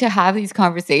interesting to have these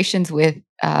conversations with,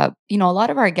 a lot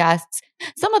of our guests.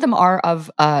 Some of them are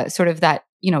of sort of that,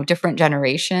 different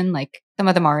generation. Like some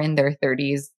of them are in their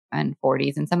 30s and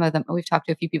 40s, and some of them, we've talked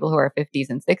to a few people who are 50s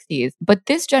and 60s. But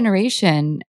this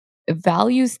generation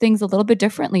values things a little bit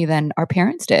differently than our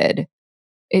parents did.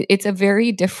 It's a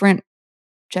very different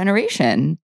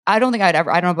generation. I don't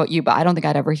know about you, but I don't think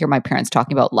I'd ever hear my parents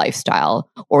talking about lifestyle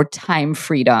or time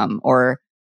freedom or,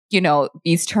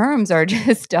 these terms are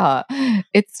just,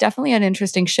 it's definitely an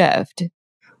interesting shift.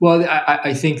 Well,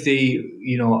 I think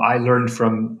I learned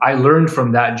from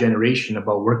that generation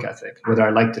about work ethic, whether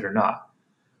I liked it or not,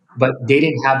 but they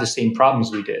didn't have the same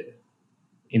problems we did.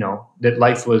 That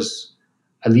life was,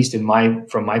 at least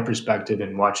from my perspective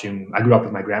and watching, I grew up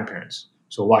with my grandparents.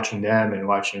 So watching them and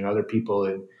watching other people,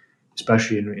 and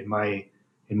especially in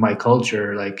my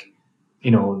culture, like,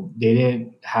 they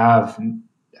didn't have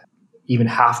even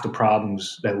half the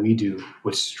problems that we do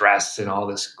with stress and all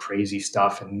this crazy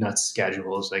stuff and nuts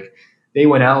schedules. Like, they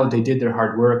went out, they did their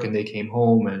hard work, and they came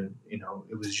home, and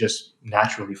it was just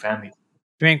naturally family.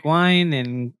 Drank wine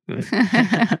and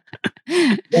yeah,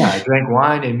 I drank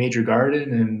wine and made your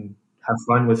garden and have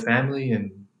fun with family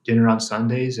and dinner on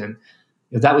Sundays, and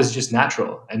that was just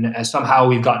natural. And somehow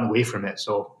we've gotten away from it.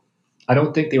 So I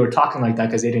don't think they were talking like that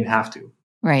because they didn't have to.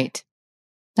 Right.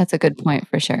 That's a good point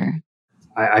for sure.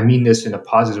 I mean this in a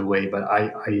positive way, but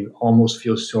I almost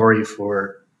feel sorry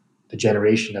for the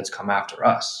generation that's come after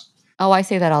us. Oh, I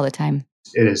say that all the time.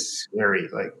 It is scary.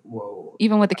 Like, whoa.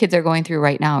 Even what the kids are going through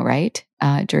right now, right?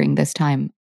 During this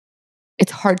time,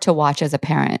 it's hard to watch as a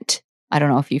parent. I don't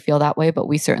know if you feel that way, but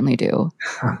we certainly do.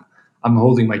 I'm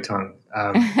holding my tongue.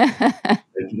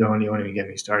 You don't even get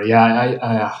me started.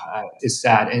 Yeah, it's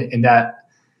sad. And that,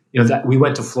 that we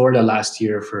went to Florida last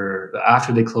year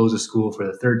after they closed the school for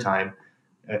the third time.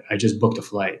 I just booked a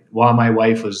flight. While my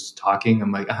wife was talking,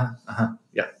 I'm like,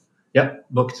 yeah,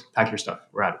 booked. Pack your stuff.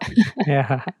 We're out.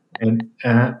 Yeah. And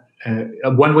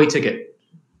a one-way ticket,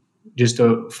 just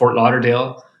to Fort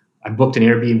Lauderdale. I booked an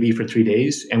Airbnb for 3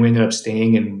 days, and we ended up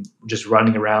staying and just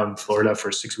running around Florida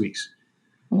for 6 weeks.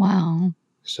 Wow.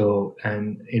 So,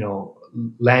 and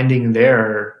landing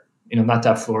there, not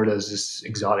that Florida is this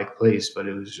exotic place, but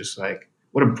it was just like,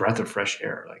 what a breath of fresh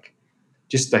air. Like,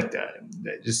 just like that,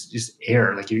 just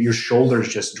air, like your shoulders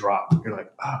just drop. You're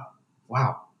like, oh,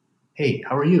 wow. Hey,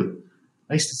 how are you?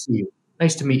 Nice to see you.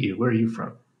 Nice to meet you. Where are you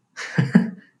from?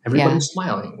 Everybody's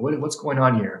smiling. What's going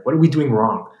on here? What are we doing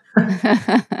wrong?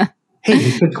 Hey,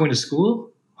 your kid's going to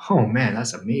school? Oh man,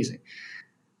 that's amazing.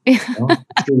 I'm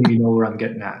sure you know where I'm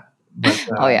getting at. But,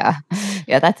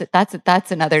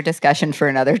 that's another discussion for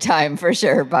another time for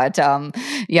sure. But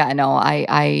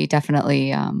I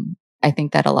definitely I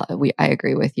think that I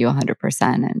agree with you 100%,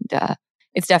 and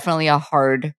it's definitely a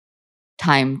hard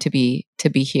time to be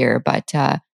here. But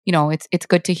it's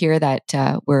good to hear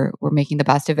that we're making the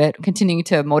best of it, continuing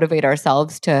to motivate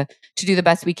ourselves to do the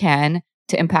best we can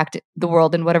to impact the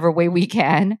world in whatever way we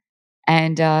can,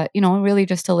 and really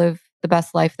just to live the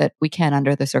best life that we can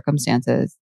under the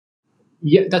circumstances.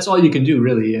 Yeah, that's all you can do,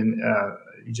 really, and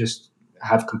you just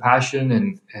have compassion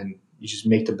and you just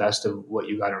make the best of what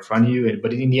you got in front of you.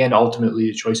 But in the end, ultimately,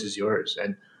 the choice is yours.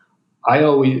 And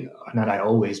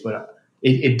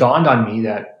it dawned on me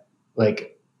that,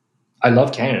 like, I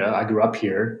love Canada. I grew up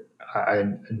here. I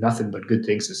have nothing but good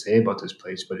things to say about this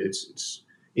place. But it's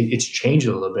changed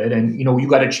a little bit, and you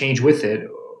got to change with it,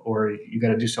 or you got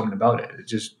to do something about it.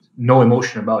 It's just no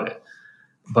emotion about it.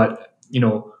 But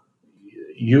you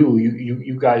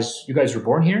guys were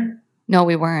born here? No,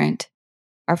 we weren't.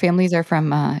 Our families are from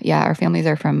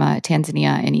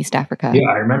Tanzania in East Africa. Yeah,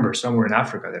 I remember somewhere in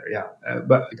Africa there. Yeah,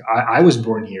 but I was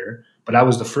born here, but I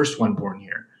was the first one born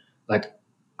here. Like,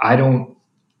 I don't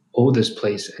owe this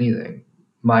place anything.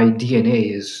 My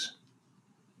DNA is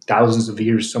thousands of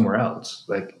years somewhere else.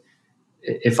 Like,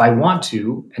 if I want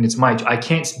to, and I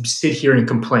can't sit here and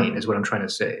complain, is what I'm trying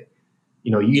to say.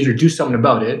 You either do something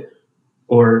about it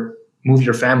or move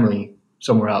your family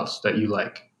somewhere else that you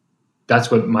like. That's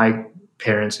what my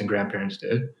parents and grandparents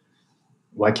did.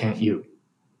 Why can't you?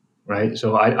 Right?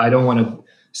 So I don't want to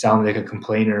sound like a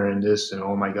complainer and this and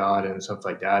oh my God and stuff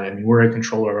like that. I mean, we're in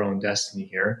control of our own destiny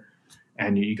here,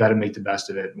 and you got to make the best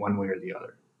of it one way or the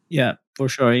other. Yeah, for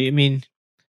sure. I mean,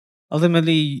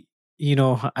 ultimately,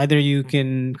 either you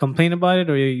can complain about it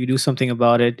or you do something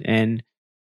about it. And,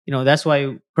 that's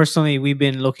why personally we've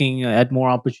been looking at more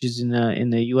opportunities in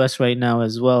the US right now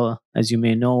as well, as you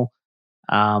may know,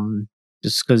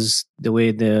 just because the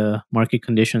way the market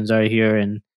conditions are here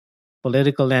and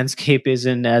political landscape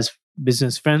isn't as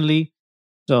business friendly.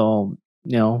 So,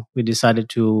 we decided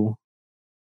to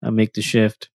make the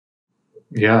shift.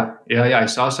 Yeah. I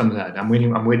saw some of that. I'm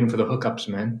waiting for the hookups,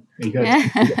 man. You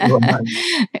guys,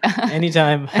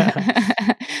 anytime.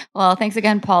 Well, thanks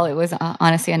again, Paul. It was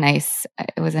honestly a nice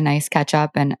catch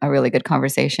up and a really good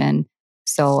conversation.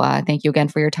 So thank you again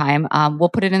for your time. We'll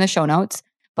put it in the show notes.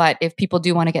 But if people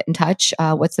do want to get in touch,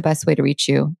 what's the best way to reach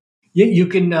you? Yeah, you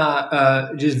can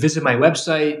just visit my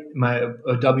website, my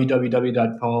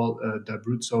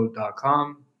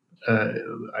www.pauldabruzo.com.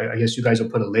 I guess you guys will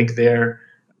put a link there.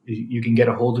 You can get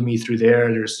a hold of me through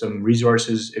there. There's some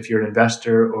resources if you're an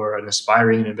investor or an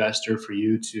aspiring investor for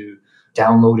you to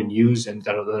download and use, and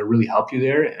that'll really help you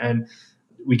there. And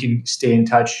we can stay in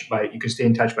touch by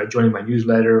joining my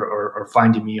newsletter or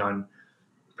finding me on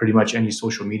pretty much any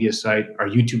social media site. Our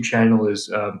YouTube channel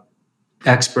is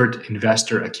Expert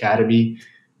Investor Academy.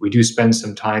 We do spend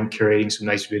some time curating some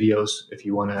nice videos if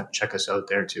you want to check us out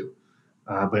there too.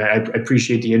 But I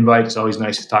appreciate the invite. It's always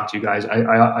nice to talk to you guys.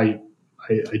 I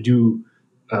do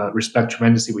respect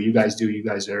tremendously what you guys do. You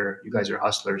guys are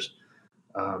hustlers.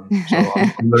 So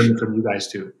I'm learning from you guys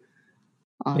too.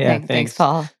 Oh, yeah, thanks,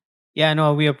 Paul. Yeah,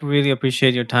 no, we really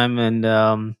appreciate your time, and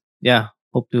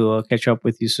hope to catch up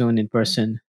with you soon in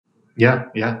person. Yeah.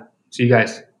 See you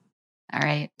guys. All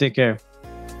right. Take care.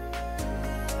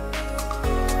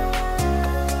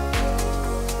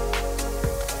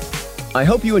 I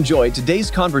hope you enjoyed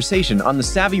today's conversation on the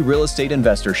Savvy Real Estate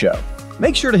Investor Show.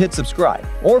 Make sure to hit subscribe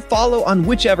or follow on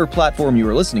whichever platform you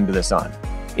are listening to this on.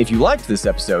 If you liked this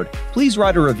episode, please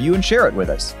write a review and share it with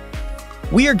us.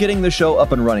 We are getting the show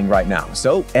up and running right now,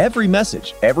 so every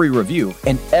message, every review,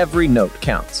 and every note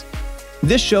counts.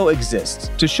 This show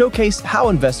exists to showcase how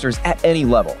investors at any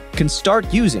level can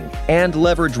start using and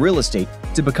leverage real estate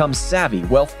to become savvy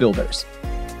wealth builders.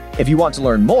 If you want to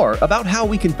learn more about how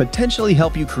we can potentially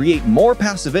help you create more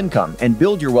passive income and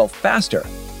build your wealth faster,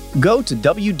 go to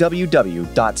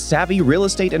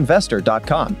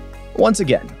www.savvyrealestateinvestor.com. Once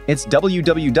again, it's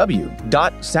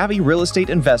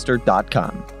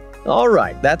www.savvyrealestateinvestor.com. All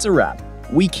right, that's a wrap.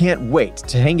 We can't wait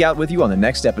to hang out with you on the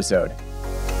next episode.